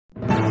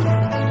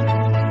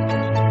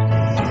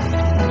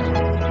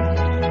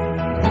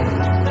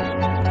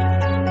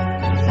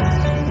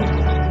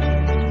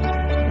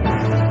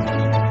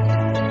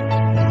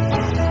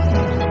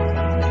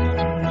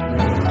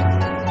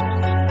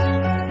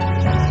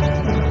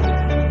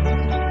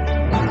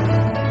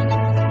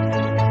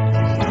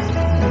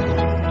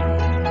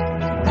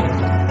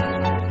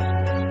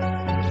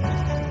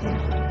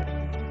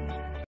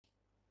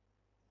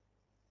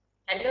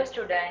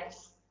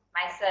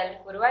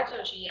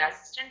Biology,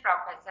 Assistant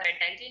Professor at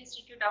LG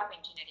Institute of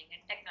Engineering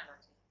and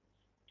Technology.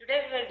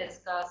 Today we will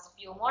discuss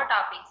few more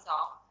topics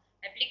of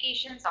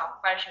applications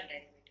of partial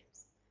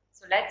derivatives.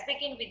 So let's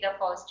begin with the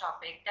first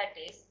topic, that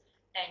is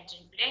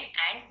tangent plane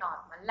and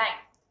normal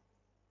line.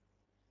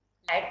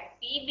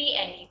 Let P be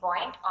any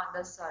point on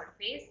the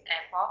surface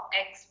f of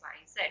x,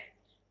 y, z.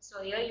 So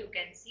here you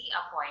can see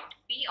a point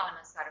P on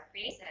a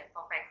surface f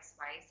of x,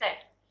 y, z,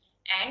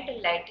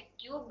 and let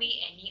Q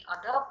be any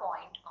other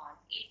point on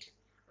it.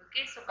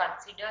 Okay, so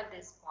consider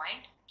this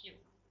point Q.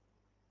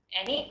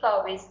 Any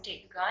curve is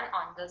taken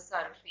on the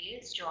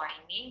surface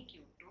joining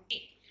Q to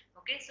P.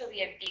 Okay, so we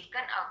have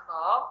taken a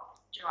curve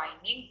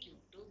joining Q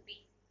to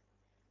P.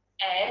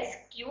 As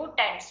Q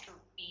tends to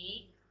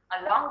P,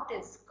 along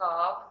this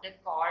curve, the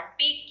chord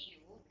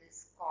PQ,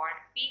 this chord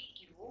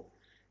PQ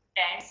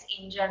tends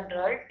in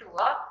general to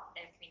a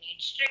definite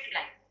straight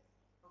line.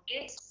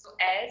 Okay, so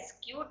as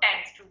Q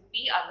tends to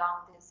P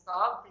along this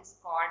curve, this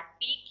chord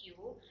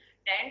PQ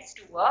tends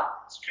to a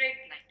straight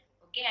line.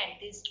 Okay, and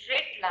this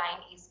straight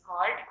line is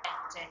called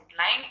tangent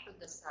line to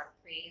the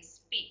surface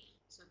P.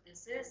 So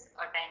this is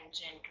a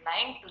tangent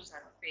line to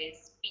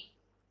surface P.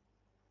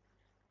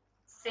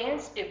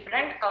 Since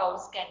different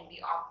curves can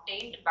be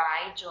obtained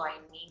by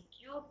joining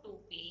Q to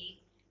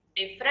P,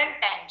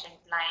 different tangent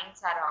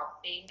lines are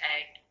obtained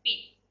at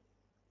P.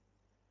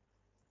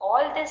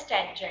 All these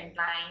tangent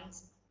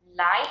lines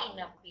lie in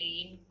a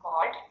plane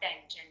called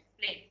tangent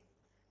plane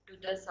to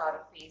the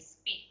surface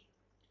P.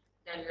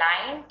 The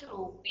line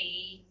through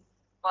P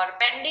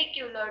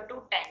perpendicular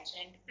to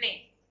tangent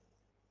plane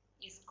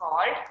is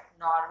called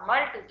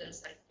normal to the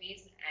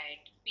surface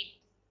at P.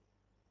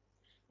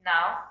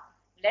 Now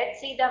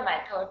let's see the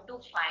method to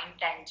find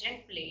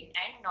tangent plane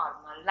and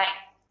normal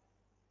line.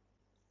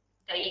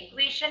 The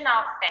equation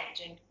of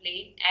tangent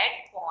plane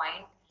at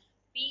point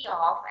P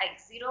of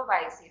x0,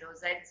 y0,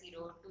 z0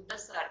 to the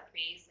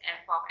surface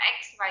f of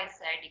x, y,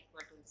 z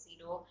equal to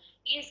 0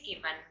 is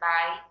given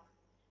by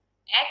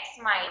x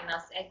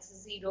minus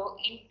x0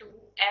 into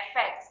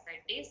fx,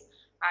 that is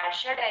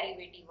partial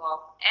derivative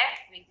of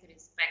f with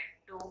respect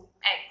to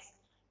x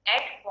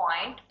at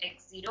point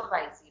x0,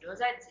 y0,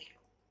 z0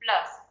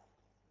 plus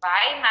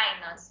y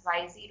minus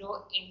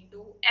y0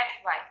 into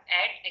fy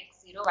at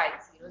x0,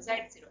 y0,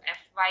 z0.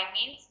 Fy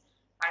means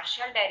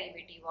partial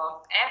derivative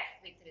of f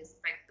with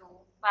respect to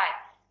y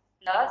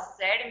plus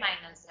z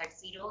minus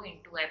z0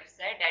 into fz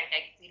at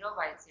x0,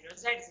 y0,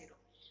 z0.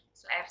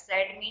 So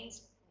fz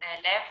means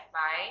del f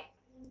by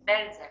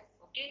del z.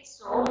 Okay,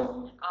 so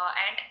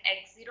and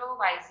x0,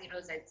 y0,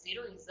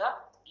 z0 is a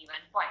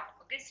given point.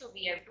 Okay, so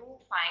we have to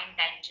find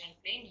tangent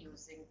plane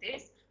using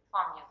this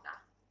formula.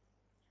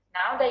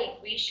 Now the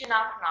equation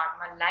of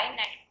normal line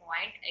at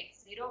point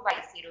x0,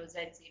 y0,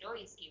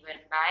 z0 is given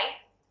by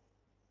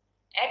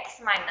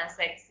x minus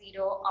x0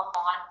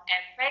 upon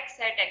fx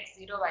at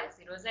x0,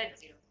 y0,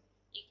 z0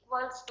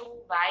 equals to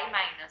y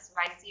minus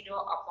y0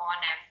 upon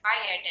fy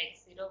at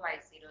x0,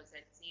 y0,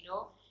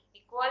 z0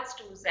 equals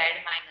to z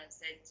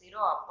minus z0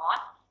 upon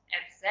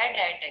fz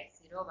at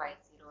x0,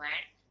 y0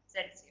 and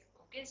z0.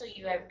 Okay, so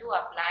you have to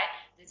apply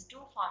these two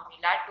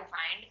formula to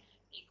find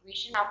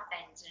equation of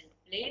tangent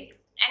plane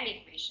and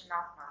equation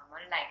of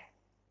normal line.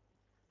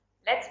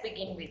 Let's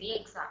begin with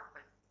the example.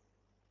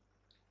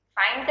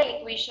 Find the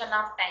equation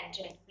of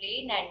tangent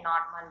plane and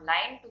normal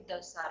line to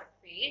the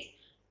surface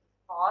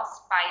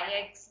cos pi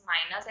x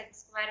minus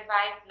x square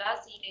y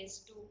plus e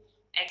raised to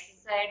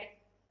xz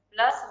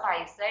plus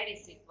yz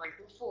is equal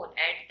to 4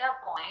 at the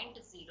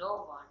point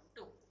 0,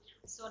 1, 2.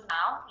 So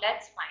now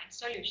let's find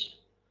solution.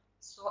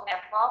 So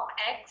f of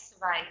x,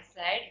 y,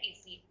 z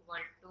is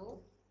equal to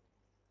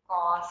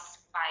cos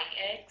pi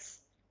x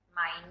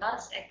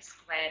minus x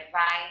square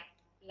y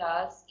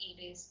plus e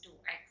raised to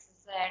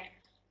xz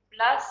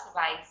plus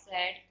yz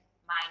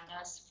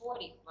minus 4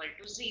 equal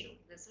to 0.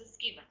 This is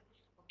given.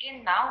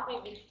 Okay, now we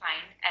will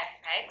find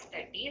fx,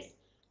 that is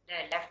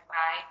del f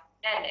by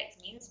del x,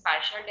 means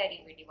partial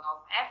derivative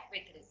of f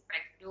with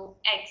respect to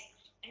x,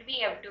 and we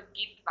have to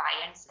keep y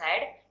and z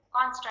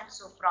constant.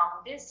 So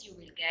from this you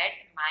will get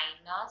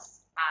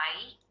minus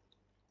pi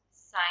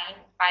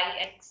sine pi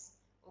x.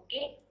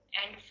 Okay,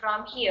 and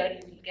from here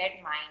you will get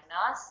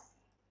minus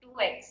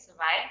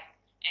 2xy,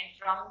 and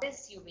from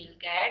this you will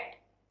get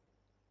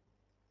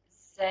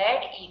z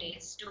e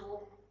raised to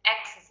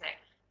xz.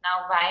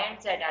 Now y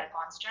and z are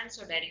constant,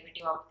 so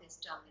derivative of this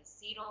term is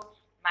 0,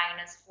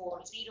 minus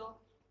 4, 0,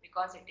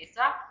 because it is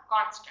a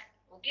constant.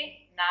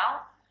 Okay,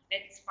 now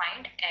let's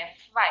find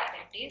fy,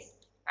 that is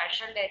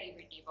partial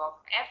derivative of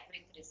f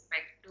with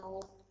respect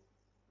to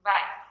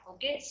y.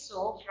 Okay,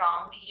 so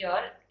from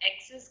here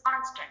x is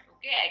constant.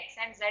 Okay, x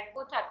and z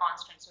both are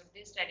constant, so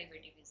this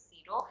derivative is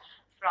 0.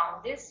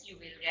 From this you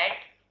will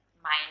get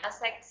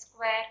minus x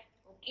square.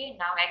 Okay,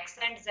 now x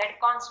and z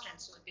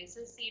constant, so this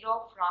is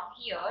 0. From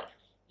here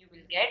you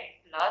will get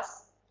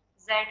plus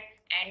z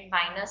and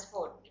minus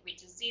 4,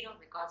 which is 0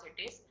 because it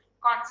is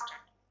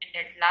constant. And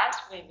at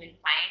last we will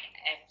find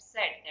fz,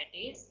 that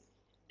is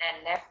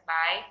del f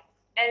by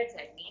del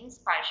z, means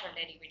partial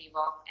derivative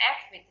of f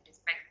with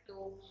respect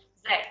to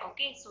z.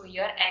 Okay, so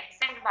here x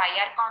and y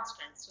are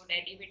constants, so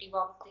derivative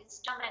of this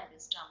term and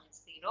this term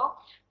is 0.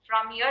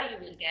 From here you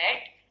will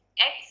get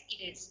x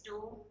is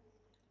to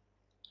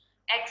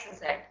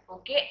xz.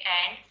 Okay,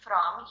 and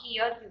from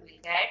here you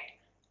will get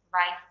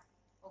y.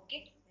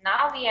 Okay,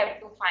 now we have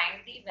to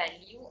find the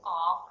value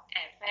of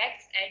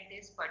fx at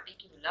this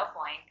particular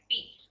point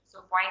p.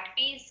 So point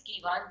p is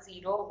given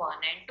 0, 1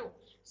 and 2.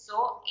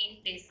 So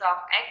in place of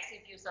x,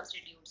 if you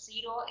substitute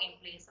 0, in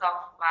place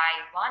of y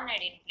 1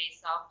 and in place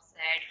of z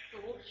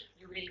 2,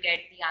 you will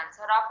get the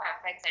answer of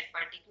fx at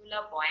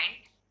particular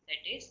point,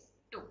 that is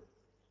 2.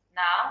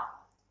 Now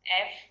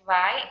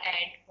fy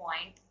at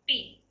point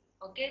p.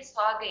 Okay, so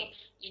again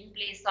in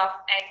place of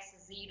x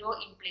 0,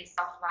 in place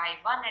of y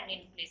 1 and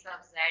in place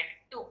of z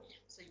 2.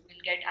 So you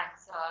will get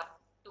answer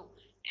 2.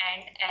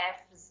 And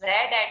fz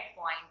at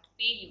point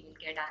p, you will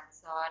get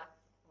answer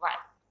 1.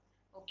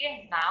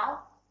 Okay,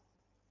 now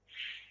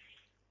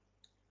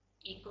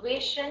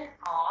equation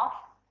of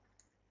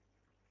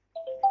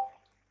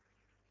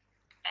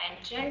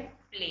tangent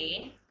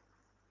plane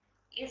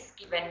is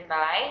given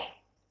by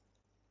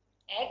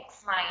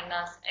x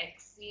minus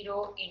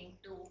x0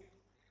 into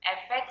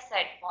fx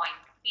at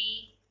point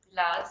p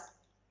plus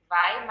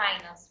y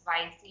minus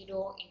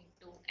y0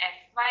 into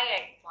fy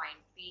at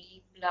point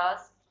p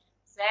plus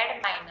z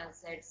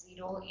minus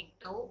z0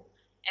 into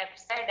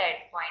fz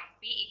at point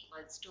p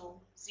equals to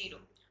 0.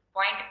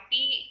 Point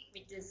p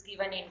which is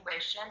given in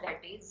question,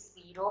 that is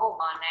 0,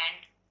 1 and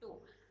 2.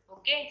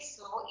 Okay,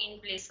 so in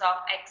place of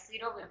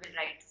x0 we will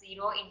write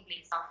 0, in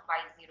place of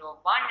y0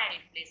 1 and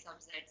in place of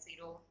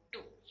z0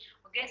 2.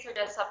 Okay, so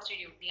just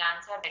substitute the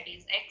answer, that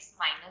is x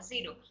minus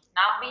 0.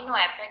 Now we know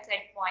fx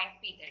at point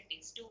p, that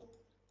is 2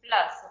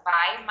 plus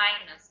y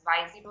minus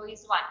y0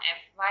 is 1,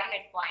 fy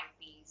at point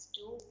p is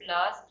 2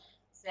 plus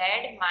z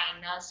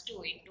minus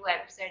 2 into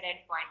fz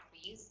at point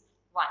p is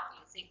 1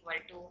 is equal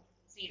to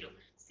 0.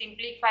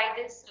 Simplify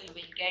this, so you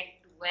will get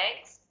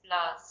 2x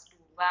plus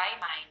 2y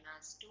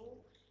minus 2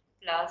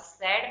 plus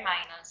z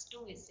minus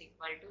 2 is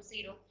equal to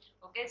 0.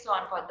 Okay, so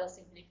on further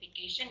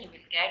simplification, you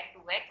will get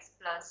 2x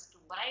plus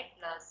 2y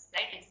plus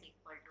z is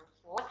equal to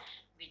 4,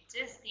 which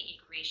is the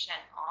equation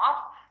of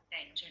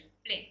tangent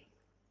plane.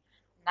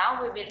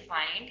 Now we will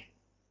find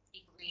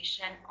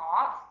equation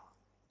of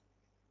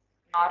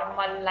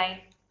normal line.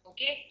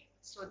 Okay,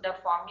 so the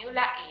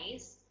formula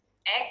is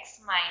x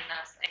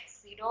minus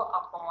x0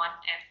 upon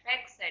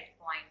fx at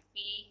point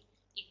p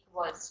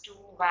equals to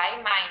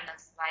y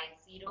minus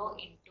y0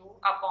 into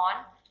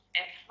upon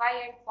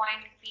fy at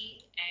point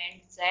p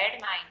and z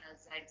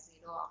minus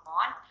z0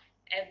 upon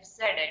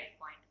fz at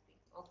point p.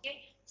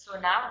 Okay, so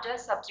now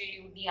just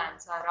substitute the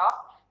answer of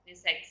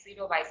this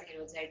x0,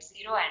 y0,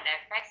 z0 and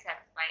fx,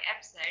 fy,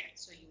 fz.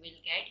 So you will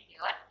get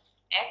here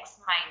x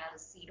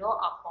minus 0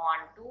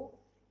 upon 2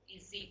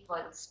 is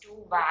equals to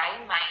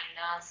y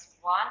minus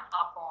 1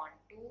 upon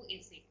 2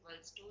 is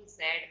equals to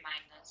z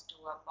minus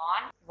 2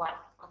 upon 1.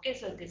 Okay,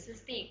 so this is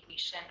the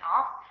equation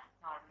of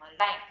normal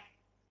line.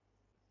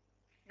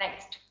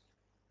 Next,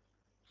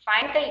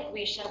 find the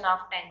equation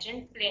of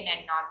tangent plane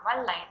and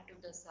normal line to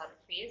the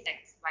surface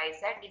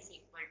xyz is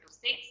equal to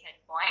 6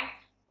 at point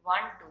 1,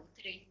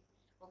 2, 3.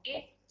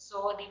 Okay,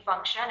 so the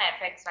function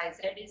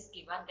fxyz is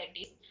given, that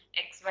is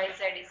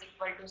xyz is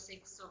equal to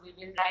 6. So we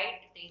will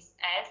write this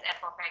as f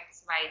of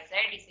xyz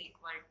is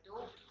equal to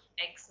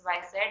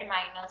xyz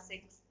minus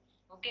 6.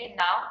 Okay,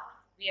 now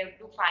we have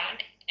to find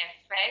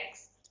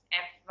fx,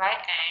 fy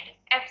and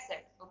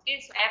fz. Okay,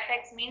 so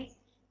fx means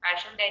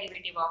partial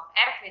derivative of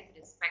f with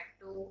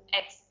respect to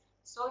x.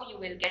 So you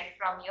will get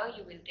from here,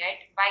 you will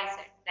get yz.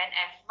 Then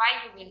fy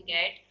you will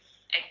get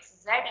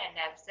xz and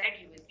fz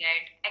you will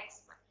get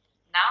xy.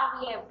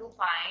 Now we have to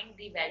find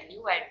the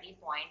value at the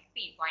point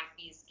P. Point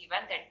P is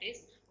given, that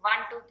is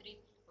 1, 2, 3.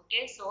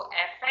 Okay, so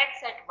fx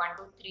at 1,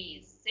 2, 3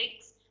 is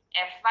 6,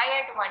 fy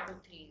at 1,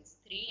 2, 3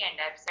 is 3 and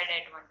fz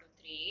at 1,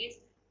 2, 3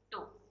 is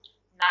 2.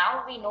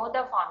 Now we know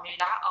the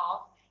formula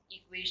of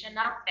equation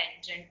of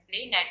tangent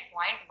plane at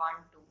point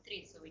 1, 2,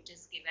 3. So which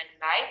is given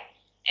by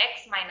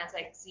x minus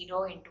x0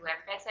 into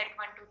fx at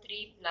 1, 2,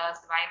 3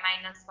 plus y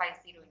minus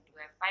y0 into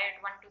fy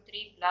at 1, 2,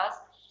 3 plus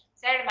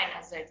z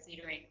minus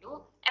z0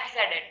 into fz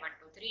at 1,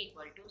 2, 3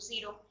 equal to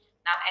 0.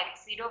 Now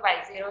x0,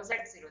 y0,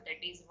 z0,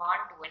 that is 1,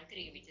 2 and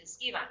 3 which is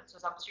given. So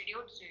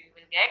substitute, so you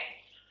will get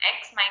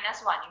x minus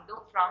 1 into,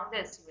 from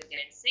this you will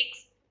get 6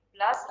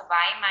 plus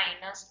y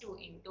minus 2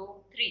 into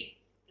 3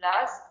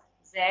 plus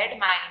z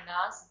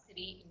minus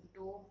 3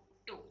 into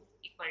 2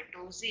 equal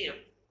to 0.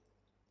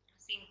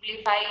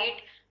 Simplify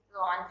it. So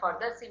on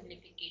further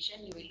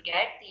simplification, you will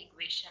get the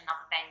equation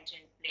of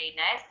tangent plane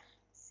as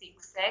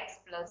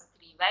 6x plus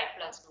 3y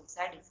plus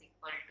 2z is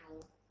equal to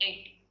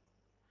 80.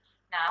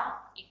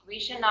 Now,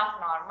 equation of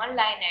normal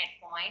line at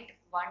point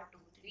 1, 2,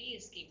 3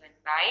 is given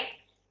by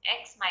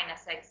x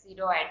minus x0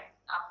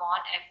 upon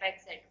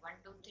fx at 1,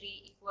 2,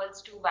 3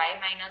 equals to y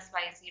minus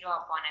y0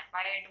 upon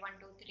fy at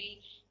 1, 2,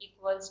 3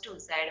 equals to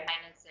z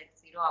minus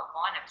z0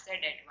 upon fz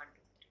at 1,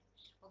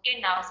 2, 3. Okay,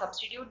 now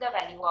substitute the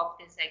value of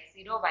this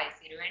x0,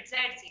 y0 and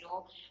z0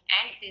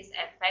 and this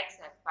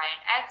fx, fy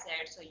and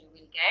fz. So you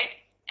will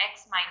get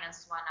x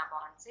minus 1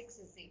 upon 6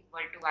 is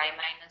equal to y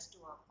minus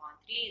 2 upon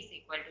 3 is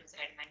equal to z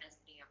minus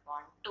 3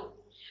 upon 2.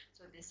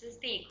 So this is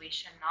the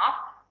equation of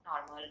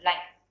normal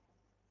line.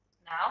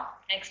 Now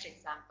next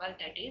example,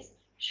 that is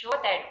show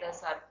that the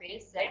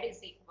surface z is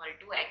equal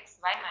to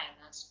xy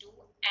minus 2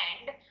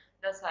 and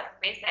the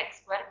surface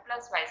x square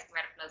plus y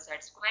square plus z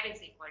square is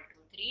equal to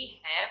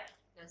 3 have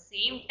the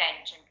same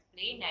tangent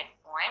plane at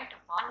point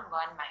 1,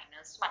 1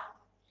 minus 1.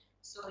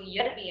 So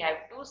here we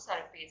have two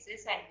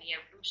surfaces and we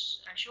have to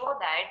show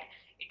that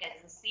it has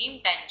the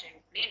same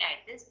tangent plane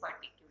at this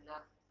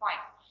particular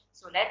point.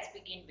 So let's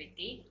begin with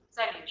the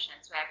solution.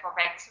 So f of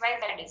x, y,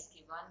 z is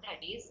given,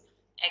 that is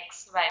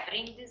xy.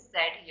 Bring this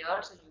z here,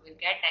 so you will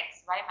get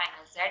xy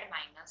minus z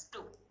minus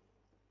 2.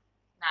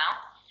 Now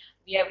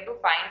we have to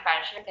find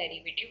partial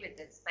derivative with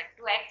respect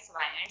to x,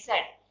 y and z.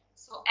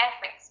 So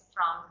fx,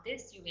 from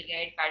this you will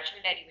get partial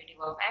derivative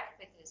of f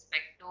with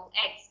respect to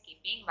x,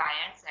 keeping y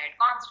and z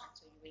constant.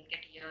 So you will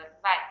get here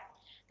y.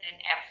 Then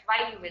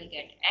fy you will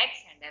get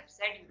x and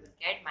fz you will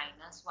get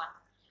minus 1.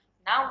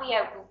 Now we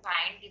have to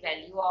find the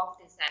value of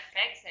this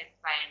fx,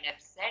 fy and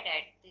fz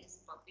at this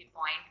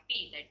point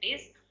P, that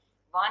is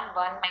 1,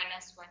 1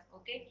 minus 1.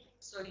 Okay,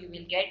 so you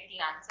will get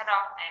the answer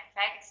of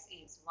fx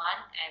is 1,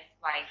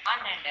 fy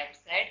 1 and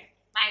fz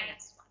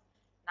minus 1.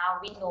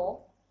 Now we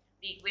know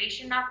the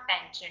equation of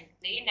tangent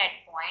plane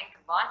at point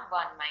 1,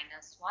 1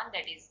 minus 1,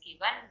 that is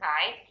given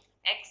by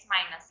x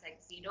minus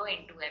x0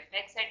 into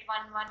fx at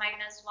 1, 1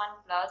 minus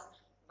 1 plus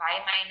y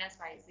minus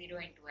y0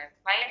 into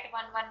fy at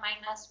 1, 1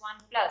 minus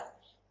 1 plus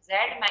z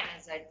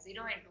minus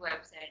z0 into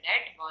fz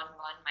at 1,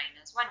 1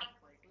 minus 1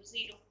 equal to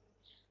 0.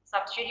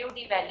 Substitute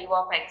the value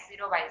of x0,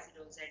 y0,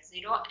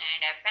 z0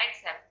 and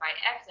fx, fy,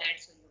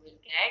 fz. So you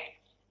will get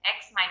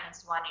x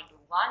minus 1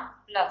 into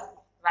 1 plus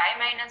y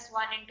minus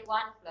 1 into 1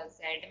 plus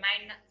z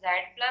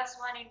plus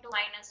 1 into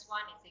minus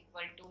 1 is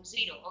equal to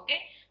 0. Okay,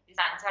 this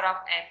answer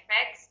of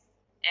fx,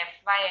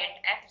 fy and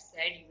fz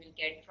you will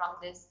get from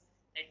this,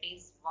 that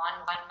is 1,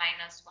 1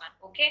 minus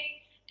 1. Okay,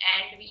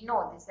 and we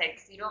know this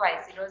x0,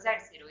 y0,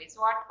 z0 is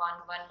what?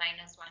 1, 1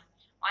 minus 1.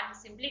 On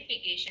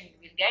simplification,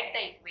 you will get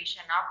the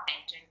equation of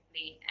tangent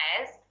plane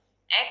as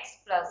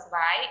x plus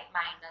y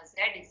minus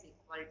z is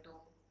equal to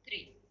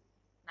 3.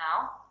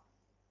 Now,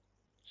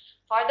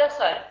 for the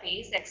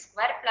surface, x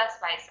square plus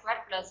y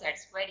square plus z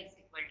square is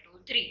equal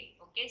to 3.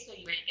 Okay, so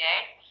you will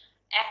get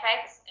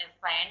fx,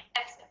 fy and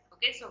fz.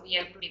 Okay, so we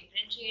have to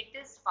differentiate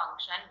this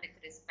function with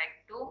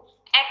respect to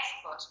x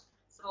first.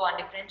 So on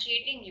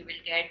differentiating, you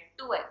will get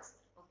 2x.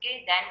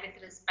 Okay, then with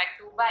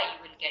respect to y,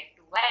 you will get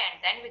 2y,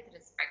 and then with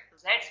respect to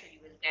z, so you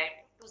will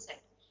get 2z.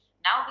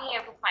 Now we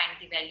have to find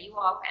the value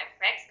of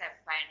fx,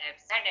 fy and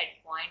fz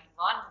at point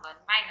 1,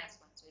 1 minus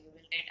 1. So you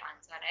will get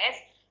answer as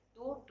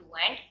 2, 2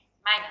 and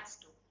minus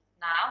 2.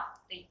 Now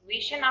the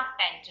equation of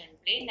tangent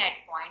plane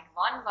at point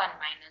 1,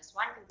 1 minus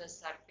 1 to the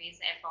surface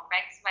f of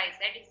x, y,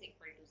 z is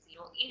equal to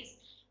 0 is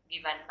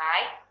given by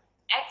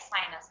x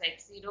minus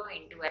x0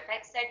 into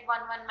fx at 1,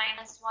 1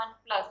 minus 1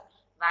 plus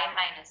y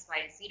minus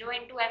y0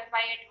 into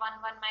fy at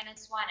 1, 1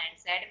 minus 1 and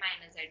z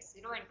minus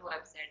z0 into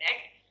fz at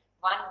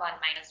 1,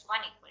 1 minus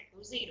 1 equal to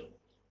 0.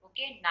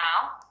 Okay,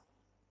 now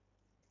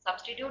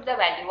substitute the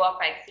value of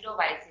x0,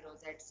 y0,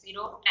 z0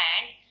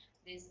 and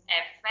this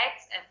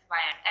fx, fy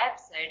and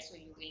fz. So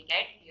you will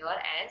get here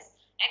as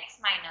x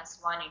minus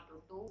 1 into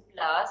 2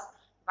 plus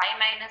y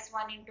minus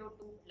 1 into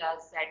 2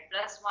 plus z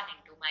plus 1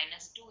 into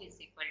minus 2 is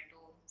equal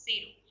to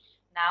 0.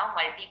 Now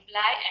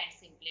multiply and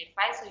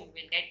simplify. So you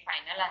will get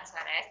final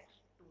answer as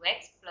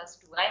 2x plus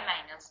 2y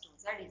minus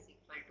 2z is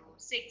equal to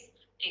 6.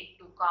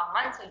 Take 2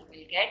 common, so you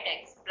will get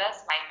x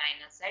plus y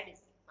minus z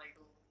is equal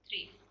to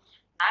 3.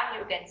 Now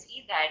you can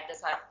see that the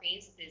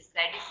surface this z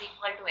is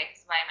equal to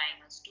xy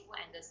minus 2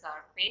 and the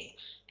surface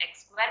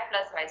x square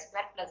plus y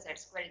square plus z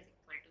square is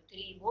equal to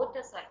 3. Both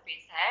the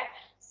surface have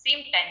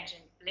same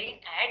tangent plane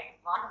at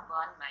 1,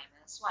 1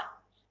 minus 1.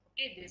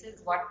 Okay, this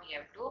is what we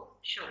have to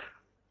show.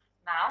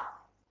 Now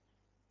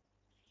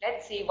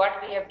let's see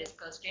what we have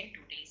discussed in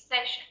today's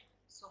session.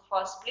 So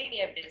firstly, we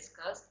have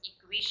discussed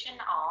equation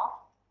of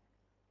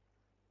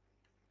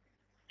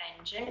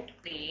tangent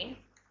plane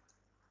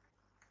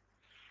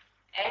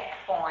at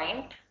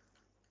point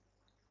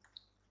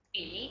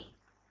P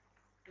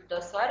to the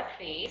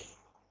surface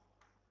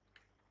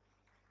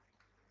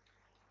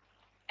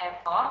f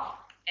of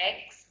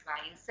x,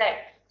 y, z.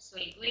 So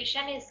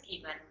equation is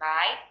given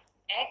by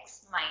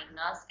x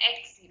minus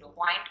x0.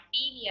 Point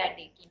P we are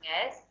taking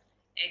as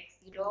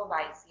x0,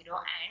 y0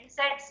 and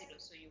z0.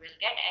 So you will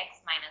get x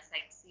minus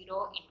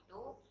x0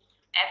 into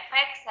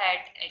fx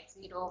at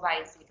x0,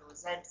 y0,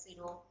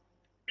 z0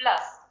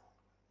 plus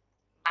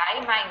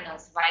y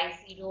minus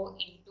y0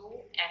 into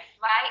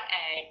fy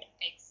at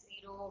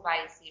x0,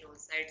 y0,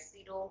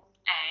 z0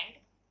 and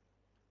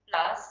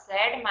plus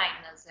z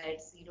minus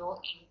z0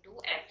 into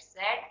fz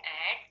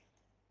at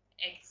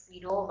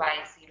x0,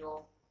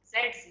 y0,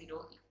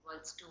 z0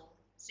 equals to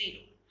 0.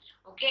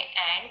 Okay,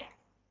 and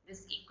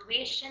this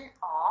equation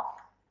of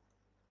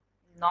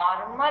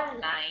normal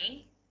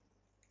line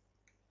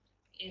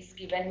is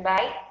given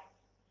by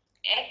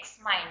x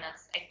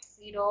minus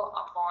x0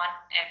 upon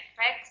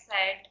fx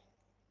at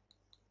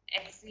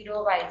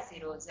x0,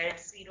 y0,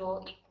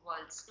 z0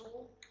 equals to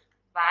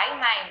y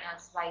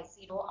minus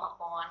y0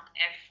 upon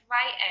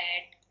fy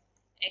at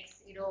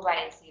x0,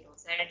 y0,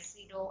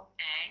 z0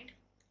 and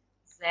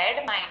z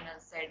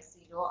minus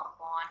z0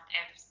 upon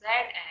fz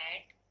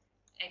at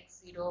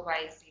x0,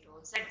 y0,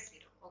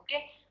 z0.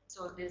 Okay,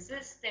 so this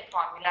is the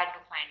formula to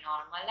find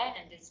normal line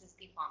and this is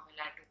the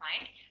formula to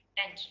find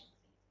tangent.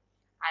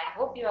 I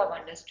hope you have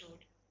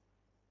understood.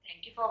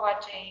 Thank you for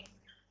watching.